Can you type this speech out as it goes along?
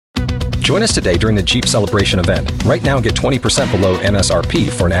Join us today during the Jeep Celebration event. Right now, get 20% below MSRP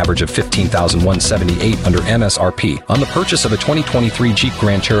for an average of $15,178 under MSRP on the purchase of a 2023 Jeep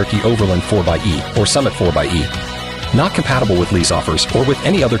Grand Cherokee Overland 4xE or Summit 4xE. Not compatible with lease offers or with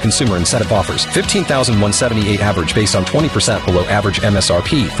any other consumer incentive offers. $15,178 average based on 20% below average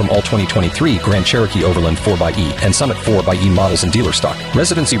MSRP from all 2023 Grand Cherokee Overland 4xE and Summit 4xE models in dealer stock.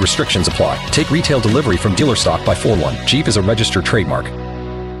 Residency restrictions apply. Take retail delivery from dealer stock by 4/1. Jeep is a registered trademark.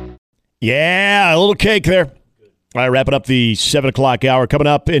 Yeah, a little cake there. All right, wrapping up the 7 o'clock hour. Coming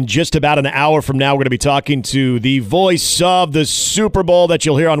up in just about an hour from now, we're going to be talking to the voice of the Super Bowl that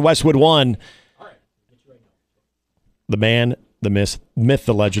you'll hear on Westwood One. The man, the myth,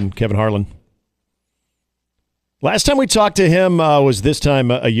 the legend, Kevin Harlan. Last time we talked to him was this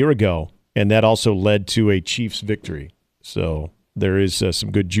time a year ago, and that also led to a Chiefs victory. So there is some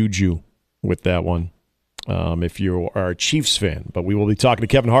good juju with that one if you are a Chiefs fan. But we will be talking to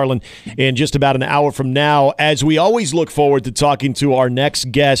Kevin Harlan in just about an hour from now, as we always look forward to talking to our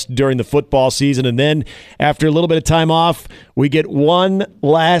next guest during the football season. And then after a little bit of time off, we get one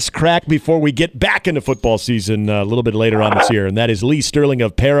last crack before we get back into football season a little bit later on this year, and that is Lee Sterling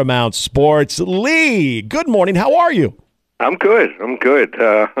of Paramount Sports. Lee, good morning. How are you? I'm good.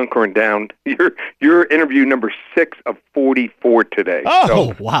 Hunkering down. You're interview number 6 of 44 today. Oh,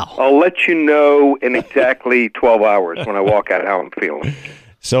 so wow. I'll let you know in exactly 12 hours when I walk out how I'm feeling.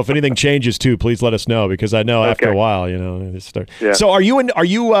 So if anything changes too, please let us know, because I know after a while, it starts. Yeah. So are you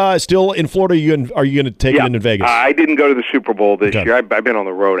still in Florida? Are you going to take it in Vegas? I didn't go to the Super Bowl this year. I've been on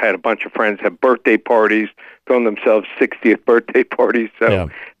the road. I had a bunch of friends have birthday parties, throwing themselves 60th birthday parties.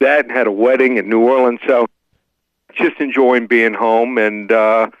 So that, had a wedding in New Orleans. So just enjoying being home. And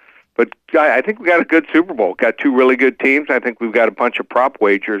but I think we got a good Super Bowl. Got 2 really good teams. I think we've got a bunch of prop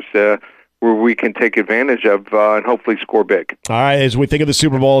wagers where we can take advantage of and hopefully score big. All right, as we think of the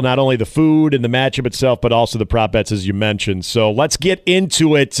Super Bowl, not only the food and the matchup itself, but also the prop bets, as you mentioned. So let's get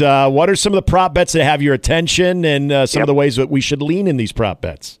into it. What are some of the prop bets that have your attention, and some of the ways that we should lean in these prop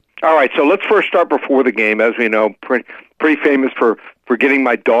bets? All right, so let's first start before the game. As we know, pretty famous for getting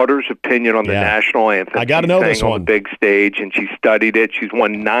my daughter's opinion on the national anthem. I got to know this one. On the big stage, and she studied it. She's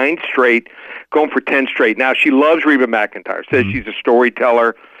won 9 straight, going for 10 straight. Now, she loves Reba McEntire, says she's a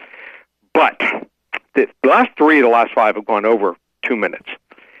storyteller. But the last 3 of the last 5 have gone over 2 minutes.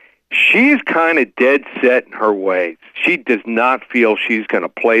 She's kind of dead set in her ways. She does not feel she's going to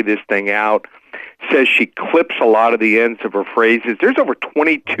play this thing out. Says she clips a lot of the ends of her phrases. There's over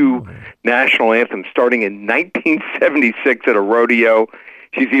 22 national anthems starting in 1976 at a rodeo.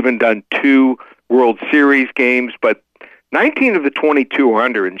 She's even done 2 World Series games, but 19 of the 22 are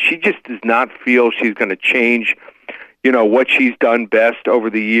under, and she just does not feel she's going to change what she's done best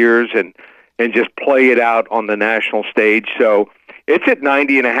over the years and just play it out on the national stage. So it's at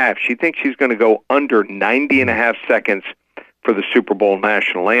 90.5. She thinks she's going to go under 90.5 seconds for the Super Bowl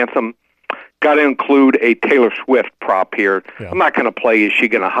national anthem. Got to include a Taylor Swift prop here. Yeah. I'm not going to play is she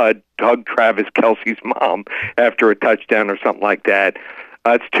going to hug Travis Kelce's mom after a touchdown or something like that.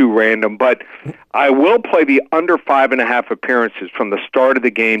 It's too random. But I will play the under 5.5 appearances from the start of the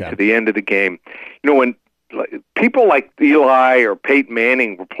game to the end of the game. When people like Eli or Peyton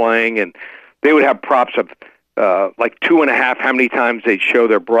Manning were playing, and they would have props of like 2.5, how many times they'd show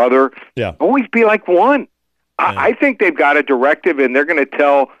their brother. Yeah. Always be like 1. Yeah. I think they've got a directive, and they're going to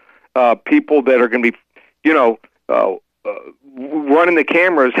tell people that are going to be, running the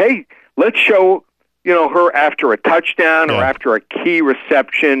cameras, hey, let's show, her after a touchdown or after a key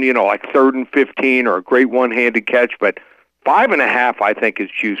reception, like 3rd and 15 or a great one-handed catch. But 5.5, I think, is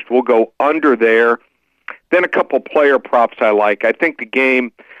juiced. We'll go under there. Then a couple player props I like. I think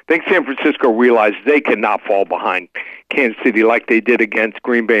San Francisco realized they cannot fall behind Kansas City like they did against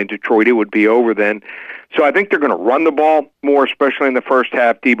Green Bay and Detroit. It would be over then. So I think they're going to run the ball more, especially in the first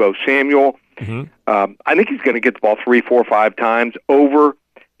half. Deebo Samuel. Mm-hmm. I think he's going to get the ball 3, 4, 5 times, over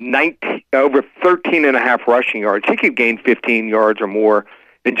 13.5 rushing yards. He could gain 15 yards or more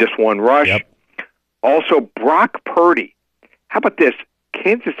in just one rush. Yep. Also, Brock Purdy. How about this?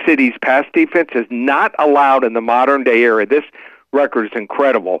 Kansas City's pass defense is not allowed in the modern-day era. This record is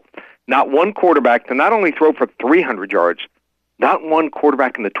incredible. Not one quarterback to not only throw for 300 yards, not one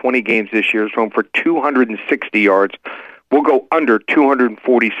quarterback in the 20 games this year has thrown for 260 yards. We'll go under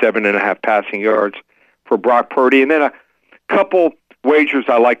 247.5 passing yards for Brock Purdy. And then a couple wagers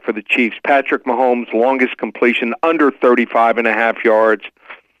I like for the Chiefs. Patrick Mahomes' longest completion, under 35.5 yards.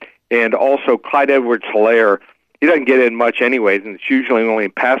 And also Clyde Edwards-Helaire. He doesn't get in much anyways, and it's usually only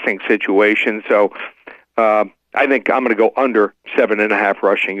in passing situations. So I think I'm going to go under 7.5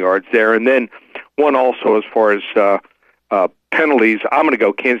 rushing yards there. And then one also as far as penalties. I'm going to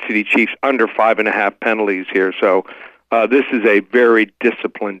go Kansas City Chiefs under 5.5 penalties here. So this is a very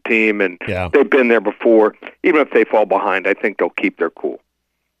disciplined team, and they've been there before. Even if they fall behind, I think they'll keep their cool.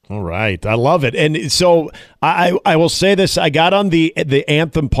 All right. I love it. And so I will say this. I got on the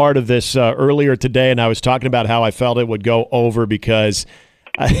anthem part of this earlier today, and I was talking about how I felt it would go over because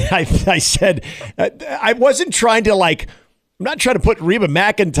I said I wasn't trying to I'm not trying to put Reba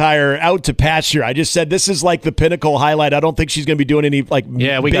McEntire out to pasture. I just said this is like the pinnacle highlight. I don't think she's going to be doing any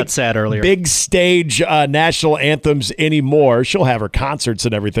got sad earlier. Big stage national anthems anymore. She'll have her concerts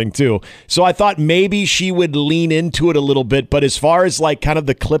and everything too. So I thought maybe she would lean into it a little bit. But as far as kind of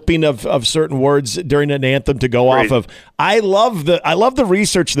the clipping of certain words during an anthem to go off of, I love the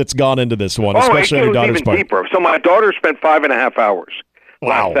research that's gone into this one, especially on your daughter's part. Deeper. So my daughter spent 5.5 hours.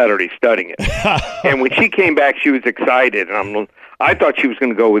 Last Saturday studying it. And when she came back, she was excited. And I thought she was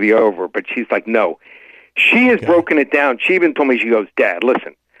going to go with the over, but she's like, no. She has broken it down. She even told me, she goes, Dad,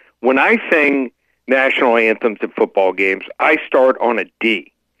 listen, when I sing national anthems at football games, I start on a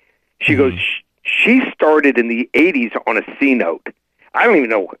D. She goes, she started in the 80s on a C note. I don't even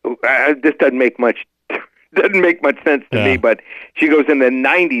know. This doesn't make much sense to me, but she goes, in the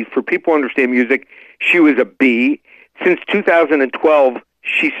 90s, for people who understand music, she was a B. Since 2012,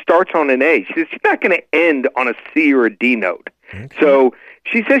 she starts on an A. She says she's not going to end on a C or a D note. Okay. So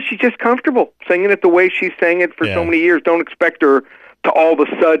she says she's just comfortable singing it the way she sang it for so many years. Don't expect her to all of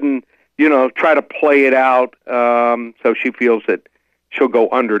a sudden, try to play it out. So she feels that she'll go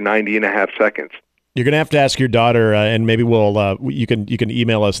under 90.5 seconds. You're going to have to ask your daughter, and maybe you can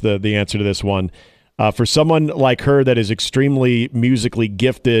email us the answer to this one. For someone like her that is extremely musically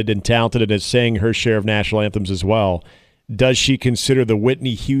gifted and talented and is sang her share of national anthems as well, does she consider the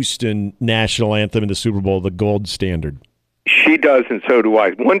Whitney Houston national anthem in the Super Bowl the gold standard? She does, and so do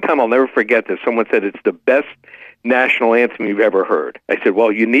I. One time, I'll never forget this. Someone said it's the best national anthem you've ever heard. I said, well,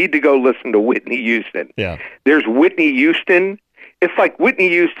 you need to go listen to Whitney Houston. Yeah. There's Whitney Houston. It's like Whitney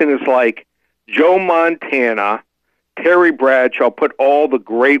Houston is like Joe Montana, Terry Bradshaw, put all the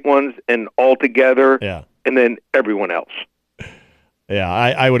great ones and all together, and then everyone else. Yeah,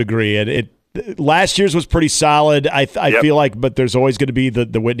 I would agree. Last year's was pretty solid. I feel like, but there's always going to be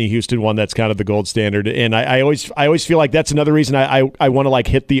the Whitney Houston one that's kind of the gold standard. And I always feel like that's another reason I want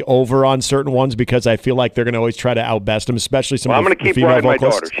to hit the over on certain ones, because I feel like they're going to always try to outbest them, especially some. I'm going to keep riding my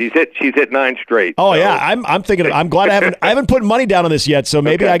daughter. She's hit 9 straight. Oh so. Yeah, I'm thinking. I'm glad I haven't put money down on this yet. So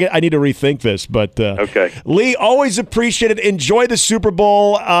maybe I need to rethink this. But okay, Lee, always appreciate it. Enjoy the Super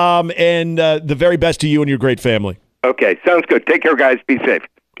Bowl, and the very best to you and your great family. Okay, sounds good. Take care, guys. Be safe.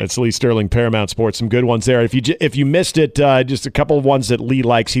 That's Lee Sterling, Paramount Sports. Some good ones there. If you missed it, just a couple of ones that Lee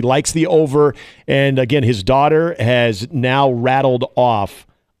likes. He likes the over, and again, his daughter has now rattled off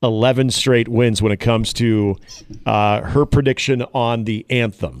 11 straight wins when it comes to her prediction on the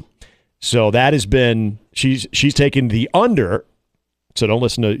anthem. So that has been she's taken the under. So don't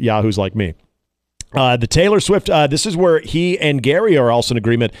listen to yahoos like me. The Taylor Swift, this is where he and Gary are also in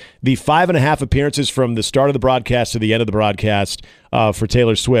agreement. The 5.5 appearances from the start of the broadcast to the end of the broadcast for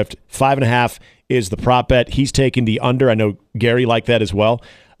Taylor Swift, 5.5 is the prop bet. He's taking the under. I know Gary liked that as well.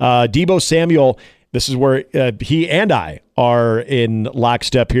 Deebo Samuel, this is where he and I are in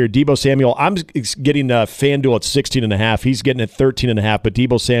lockstep here. Deebo Samuel, I'm getting FanDuel at 16.5. He's getting at 13.5, but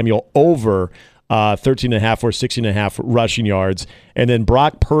Deebo Samuel over 13.5 or 16.5 rushing yards. And then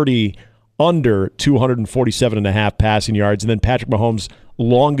Brock Purdy under 247.5 passing yards. And then Patrick Mahomes'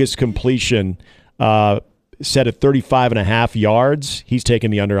 longest completion set at 35.5 yards. He's taking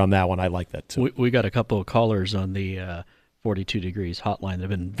the under on that one. I like that too. We got a couple of callers on the 42 Degrees hotline. They've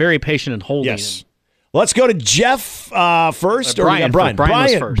been very patient and holding. Yes. Let's go to Jeff first. Brian.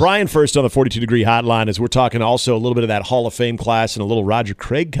 Brian first on the 42 Degree hotline, as we're talking also a little bit of that Hall of Fame class and a little Roger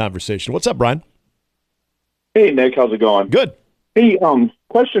Craig conversation. What's up, Brian? Hey, Nick. How's it going? Good. Hey,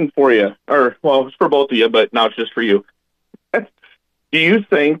 question for you, it's for both of you, but now it's just for you. Do you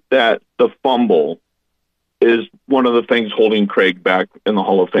think that the fumble is one of the things holding Craig back in the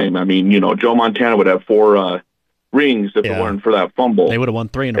Hall of Fame? I mean, Joe Montana would have 4 rings if it weren't for that fumble. They would have won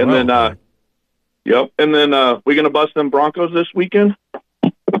 3 in a row. And then, and then we going to bust them Broncos this weekend?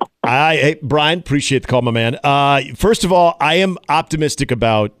 Hey, Brian, appreciate the call, my man. First of all, I am optimistic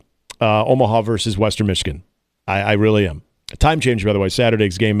about Omaha versus Western Michigan. I really am. Time change, by the way.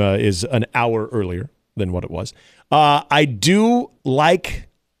 Saturday's game is an hour earlier than what it was. I do like,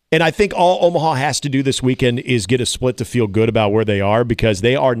 and I think all Omaha has to do this weekend is get a split to feel good about where they are, because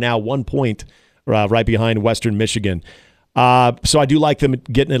they are now 1 point right behind Western Michigan. So I do like them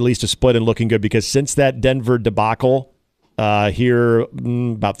getting at least a split and looking good, because since that Denver debacle here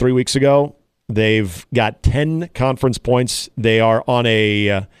about 3 weeks ago, They've got 10 conference points. They are on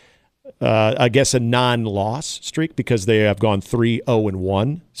a non-loss streak because they have gone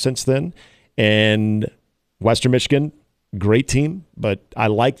 3-0-1 since then. And Western Michigan, great team, but I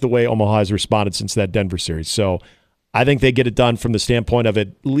like the way Omaha has responded since that Denver series. So I think they get it done from the standpoint of at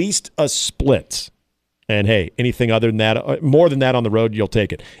least a split. And, hey, anything other than that, more than that on the road, you'll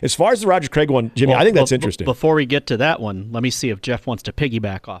take it. As far as the Roger Craig one, Jimmy, I think that's interesting. Before we get to that one, let me see if Jeff wants to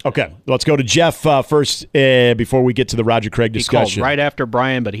piggyback off. Okay, let's go to Jeff first before we get to the Roger Craig discussion. He called right after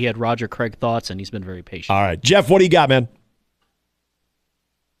Brian, but he had Roger Craig thoughts, and he's been very patient. All right. Jeff, what do you got, man?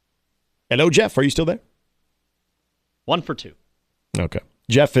 Hello, Jeff. Are you still there? 1 for 2. Okay.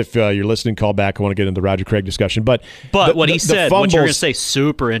 Jeff, if you're listening, call back. I want to get into the Roger Craig discussion. But what he said, what you're going to say,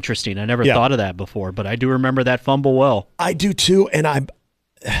 super interesting. I never thought of that before, but I do remember that fumble well. I do too, and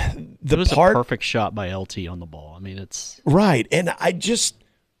it was a perfect shot by LT on the ball. I mean, it's right, and I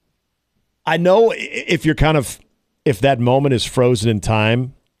know if that moment is frozen in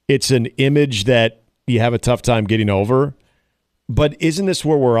time, it's an image that you have a tough time getting over. But isn't this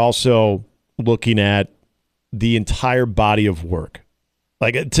where we're also looking at the entire body of work?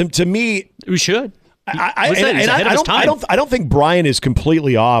 Like to me, we should. I don't think Brian is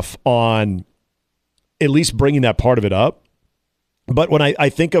completely off on at least bringing that part of it up. But when I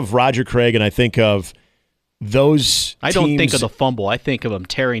think of Roger Craig and I think of those, I don't think of the fumble. I think of him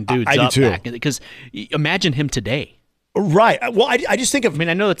tearing dudes up back, because imagine him today. Right. Well, I just think of. I mean,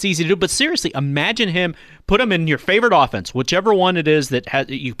 I know it's easy to do, but seriously, imagine him. Put him in your favorite offense, whichever one it is that has.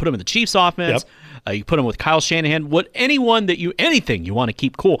 You put him in the Chiefs' offense. Yep. You put him with Kyle Shanahan. Anything you want to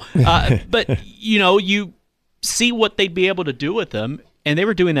keep cool. But you see what they'd be able to do with him, and they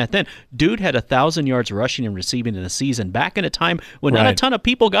were doing that then. Dude had 1,000 yards rushing and receiving in a season back in a time when not a ton of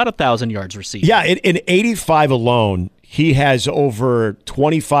people got 1,000 yards receiving. Yeah, in 85 alone. He has over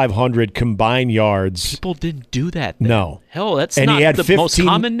 2,500 combined yards. People didn't do that then. No. Hell, that's not the most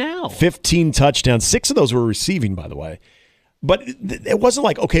common now. 15 touchdowns. 6 of those were receiving, by the way. But it wasn't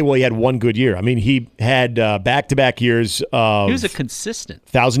like, okay, well, he had one good year. I mean, he had back-to-back years of... He was a consistent.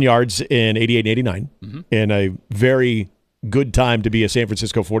 1,000 yards in 88 and 89, in a very good time to be a San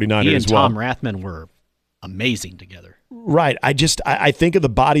Francisco 49er as well. Tom Rathman were amazing together. Right. I think of the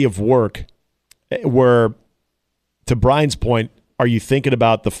body of work where... To Brian's point, are you thinking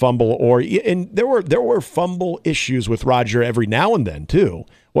about the fumble and there were fumble issues with Roger every now and then too. It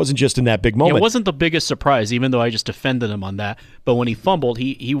wasn't just in that big moment. It wasn't the biggest surprise, even though I just defended him on that. But when he fumbled,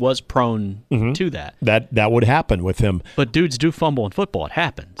 he was prone to that. That would happen with him. But dudes do fumble in football. It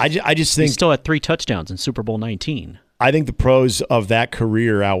happens. I just think he still had 3 touchdowns in Super Bowl 19. I think the pros of that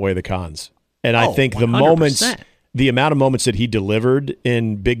career outweigh the cons. And I think 100%. the amount of moments that he delivered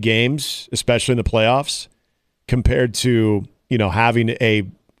in big games, especially in the playoffs, compared to, having a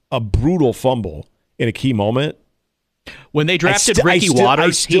brutal fumble in a key moment. When they drafted Ricky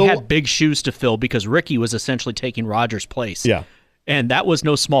Watters, he had big shoes to fill because Ricky was essentially taking Rodgers' place. Yeah. And that was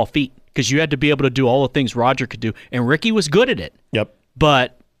no small feat because you had to be able to do all the things Roger could do, and Ricky was good at it. Yep.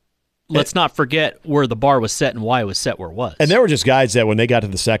 But let's not forget where the bar was set and why it was set where it was. And there were just guys that when they got to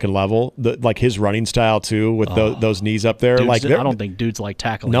the second level, like his running style too, with those knees up there. I don't think dudes like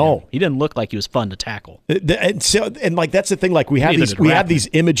tackling him. He didn't look like he was fun to tackle. And that's the thing. Like we have these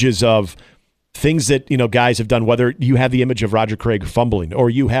images of things that guys have done. Whether you have the image of Roger Craig fumbling, or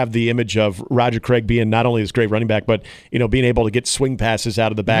you have the image of Roger Craig being not only this great running back, but being able to get swing passes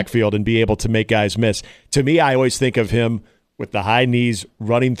out of the backfield and be able to make guys miss. To me, I always think of him with the high knees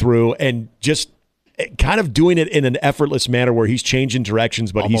running through and just kind of doing it in an effortless manner where he's changing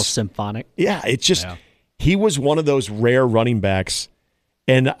directions, but almost symphonic. Yeah, it's just he was one of those rare running backs,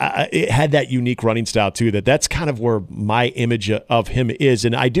 and it had that unique running style too. That's kind of where my image of him is,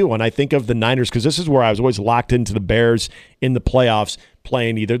 and I think of the Niners because this is where I was always locked into the Bears in the playoffs,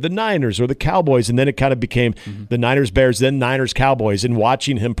 playing either the Niners or the Cowboys, and then it kind of became the Niners, Bears, then Niners, Cowboys, and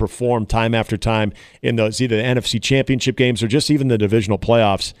watching him perform time after time in those either the NFC Championship games or just even the divisional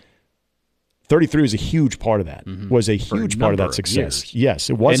playoffs. 33 was a huge part of that. Was a huge part of that success. Yes,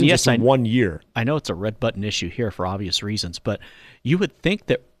 it wasn't just 1 year. I know it's a red button issue here for obvious reasons, but you would think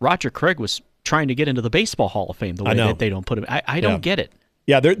that Roger Craig was trying to get into the Baseball Hall of Fame the way that they don't put him. I don't get it.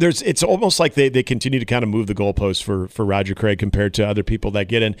 Yeah, it's almost like they continue to kind of move the goalposts for Roger Craig compared to other people that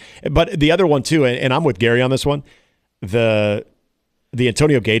get in. But the other one too, and I'm with Gary on this one, the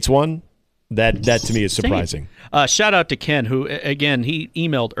Antonio Gates one, that to me is surprising. Shout out to Ken, who again he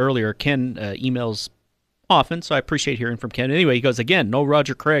emailed earlier. Ken emails often, so I appreciate hearing from Ken. Anyway, he goes again, no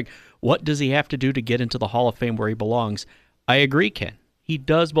Roger Craig. What does he have to do to get into the Hall of Fame where he belongs? I agree, Ken. He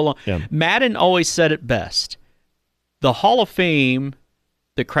does belong. Yeah. Madden always said it best. The Hall of Fame.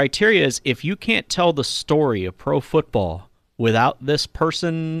 the criteria is if you can't tell the story of pro football without this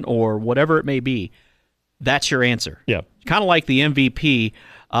person or whatever it may be, that's your answer. Yeah. Kind of like the MVP.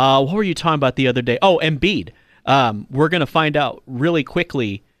 What were you talking about the other day? Oh, Embiid. We're going to find out really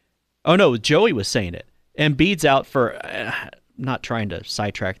quickly. Oh, no, Joey was saying it. Embiid's out for, not trying to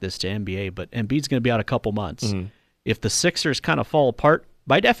sidetrack this to NBA, but Embiid's going to be out a couple months. Mm-hmm. If the Sixers kind of fall apart,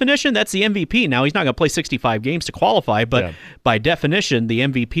 by definition, that's the MVP. Now, he's not going to play 65 games to qualify, but by definition, the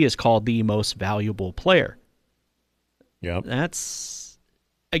MVP is called the most valuable player. Yep. That's,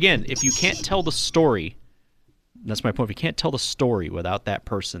 again, if you can't tell the story, that's my point. If you can't tell the story without that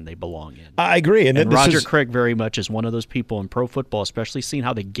person, they belong in. I agree. And Roger Craig very much is one of those people in pro football, especially seeing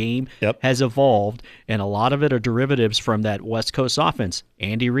how the game has evolved, and a lot of it are derivatives from that West Coast offense.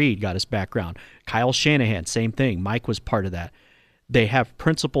 Andy Reid got his background. Kyle Shanahan, same thing. Mike was part of that. They have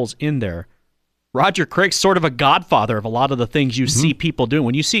principles in there. Roger Craig's sort of a godfather of a lot of the things you see people doing.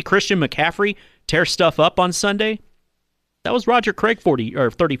 When you see Christian McCaffrey tear stuff up on Sunday, that was Roger Craig 40 or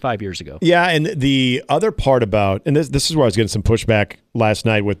 35 years ago. Yeah, and the other part about, and this is where I was getting some pushback last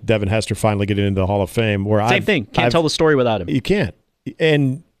night with Devin Hester finally getting into the Hall of Fame. Where Same thing. Can't tell the story without him. You can't.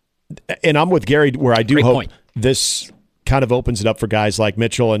 And I'm with Gary where I do Great hope point. This kind of opens it up for guys like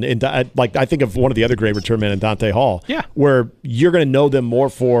Mitchell and like I think of one of the other great return men, Dante Hall. Yeah. Where you're going to know them more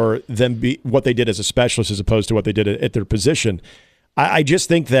for them what they did as a specialist as opposed to what they did at their position. I just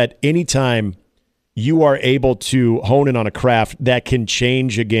think that anytime you are able to hone in on a craft that can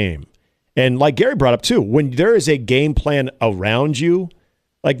change a game. And like Gary brought up too, when there is a game plan around you,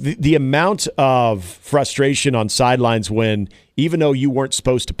 like the amount of frustration on sidelines when even though you weren't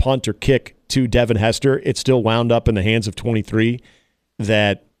supposed to punt or kick to Devin Hester, it still wound up in the hands of 23,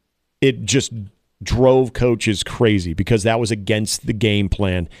 that it just drove coaches crazy because that was against the game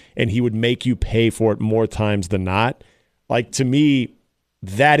plan and he would make you pay for it more times than not. Like, to me,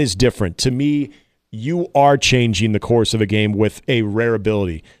 that is different. To me, you are changing the course of a game with a rare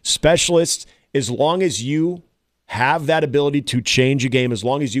ability. Specialists, as long as you have that ability to change a game, as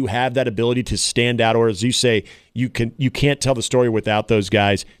long as you have that ability to stand out, or as you say, you can't tell the story without those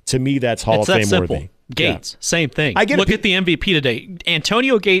guys. To me, that's Hall of Fame worthy. Gates, same thing. I get Look at the MVP today.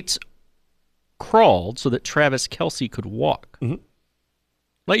 Antonio Gates crawled so that Travis Kelce could walk. Mm-hmm.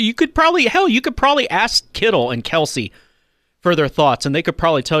 Like you could probably ask Kittle and Kelce for their thoughts, and they could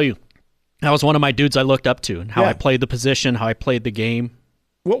probably tell you, that was one of my dudes I looked up to, and how I played the position, how I played the game.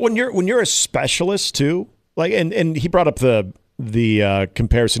 Well, when you're a specialist too, like and he brought up the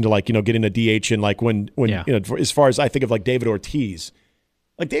comparison to like getting a DH and like when as far as I think of like David Ortiz,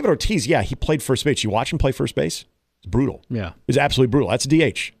 he played first base. You watch him play first base, it's brutal. Yeah, it's absolutely brutal. That's a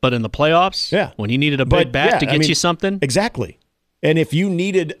DH. But in the playoffs, when you needed a big bat to get you something, exactly. And if you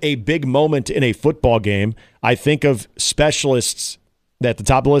needed a big moment in a football game, I think of specialists at the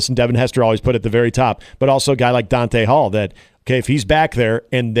top of the list, and Devin Hester always put at the very top, but also a guy like Dante Hall that, okay, if he's back there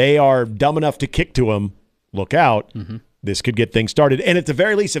and they are dumb enough to kick to him, look out. Mm-hmm. This could get things started. And at the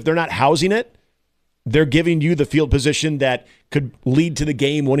very least, if they're not housing it, they're giving you the field position that could lead to the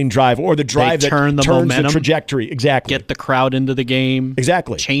game-winning drive or the drive that turns the trajectory. Exactly. Get the crowd into the game.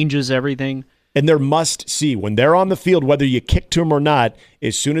 Exactly. Changes everything. And they're must-see. When they're on the field, whether you kick to them or not,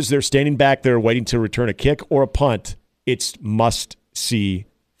 as soon as they're standing back there waiting to return a kick or a punt, it's must-see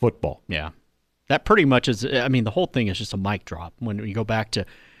football. Yeah. That pretty much is, I mean, the whole thing is just a mic drop. When you go back to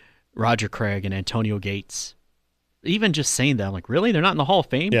Roger Craig and Antonio Gates, even just saying that, I'm like, really? They're not in the Hall of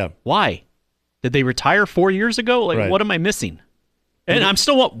Fame? Yeah. Why? Did they retire 4 years ago? Like, What am I missing? And I'm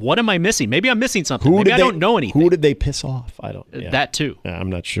still, what am I missing? Maybe I'm missing something. Maybe I don't know anything. Who did they piss off? I don't. Yeah. That too. Yeah, I'm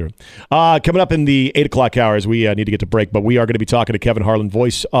not sure. Coming up in the 8 o'clock hours, we need to get to break, but we are going to be talking to Kevin Harlan,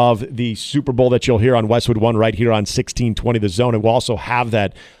 voice of the Super Bowl that you'll hear on Westwood One right here on 1620 The Zone. And we'll also have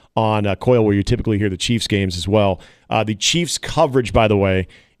that on Coil, where you typically hear the Chiefs games as well. The Chiefs coverage, by the way,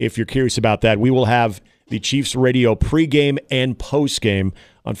 if you're curious about that, we will have the Chiefs radio pregame and postgame.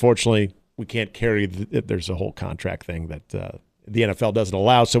 Unfortunately, we can't carry there's a whole contract thing that the NFL doesn't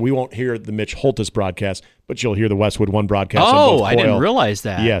allow, so we won't hear the Mitch Holthus broadcast, but you'll hear the Westwood One broadcast. Oh, I didn't realize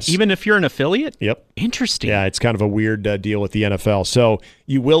that. Yes. Even if you're an affiliate? Yep. Interesting. Yeah, it's kind of a weird deal with the NFL. So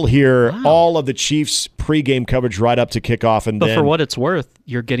you will hear all of the Chiefs pregame coverage right up to kickoff. But for what it's worth,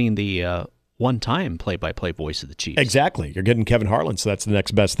 you're getting the one-time play-by-play voice of the Chiefs. Exactly. You're getting Kevin Harlan, so that's the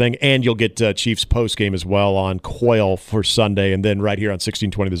next best thing. And you'll get Chiefs postgame as well on Coil for Sunday. And then right here on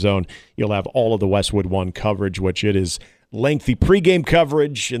 1620 The Zone, you'll have all of the Westwood One coverage, which it is lengthy pregame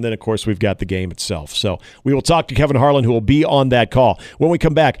coverage, and then, of course, we've got the game itself. So we will talk to Kevin Harlan, who will be on that call. When we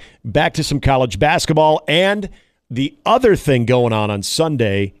come back to some college basketball and the other thing going on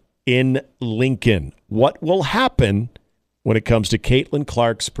Sunday in Lincoln. What will happen when it comes to Caitlin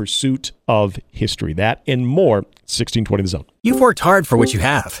Clark's pursuit of history. That and more, 1620 The Zone. You've worked hard for what you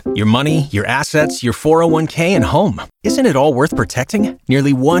have. Your money, your assets, your 401k, and home. Isn't it all worth protecting?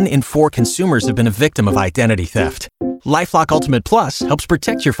 Nearly 1 in 4 consumers have been a victim of identity theft. LifeLock Ultimate Plus helps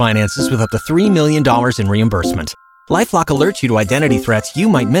protect your finances with up to $3 million in reimbursement. LifeLock alerts you to identity threats you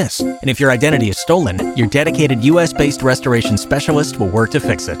might miss. And if your identity is stolen, your dedicated U.S.-based restoration specialist will work to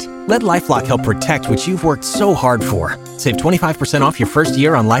fix it. Let LifeLock help protect what you've worked so hard for. Save 25% off your first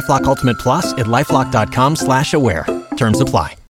year on LifeLock Ultimate Plus at LifeLock.com/aware. Terms apply.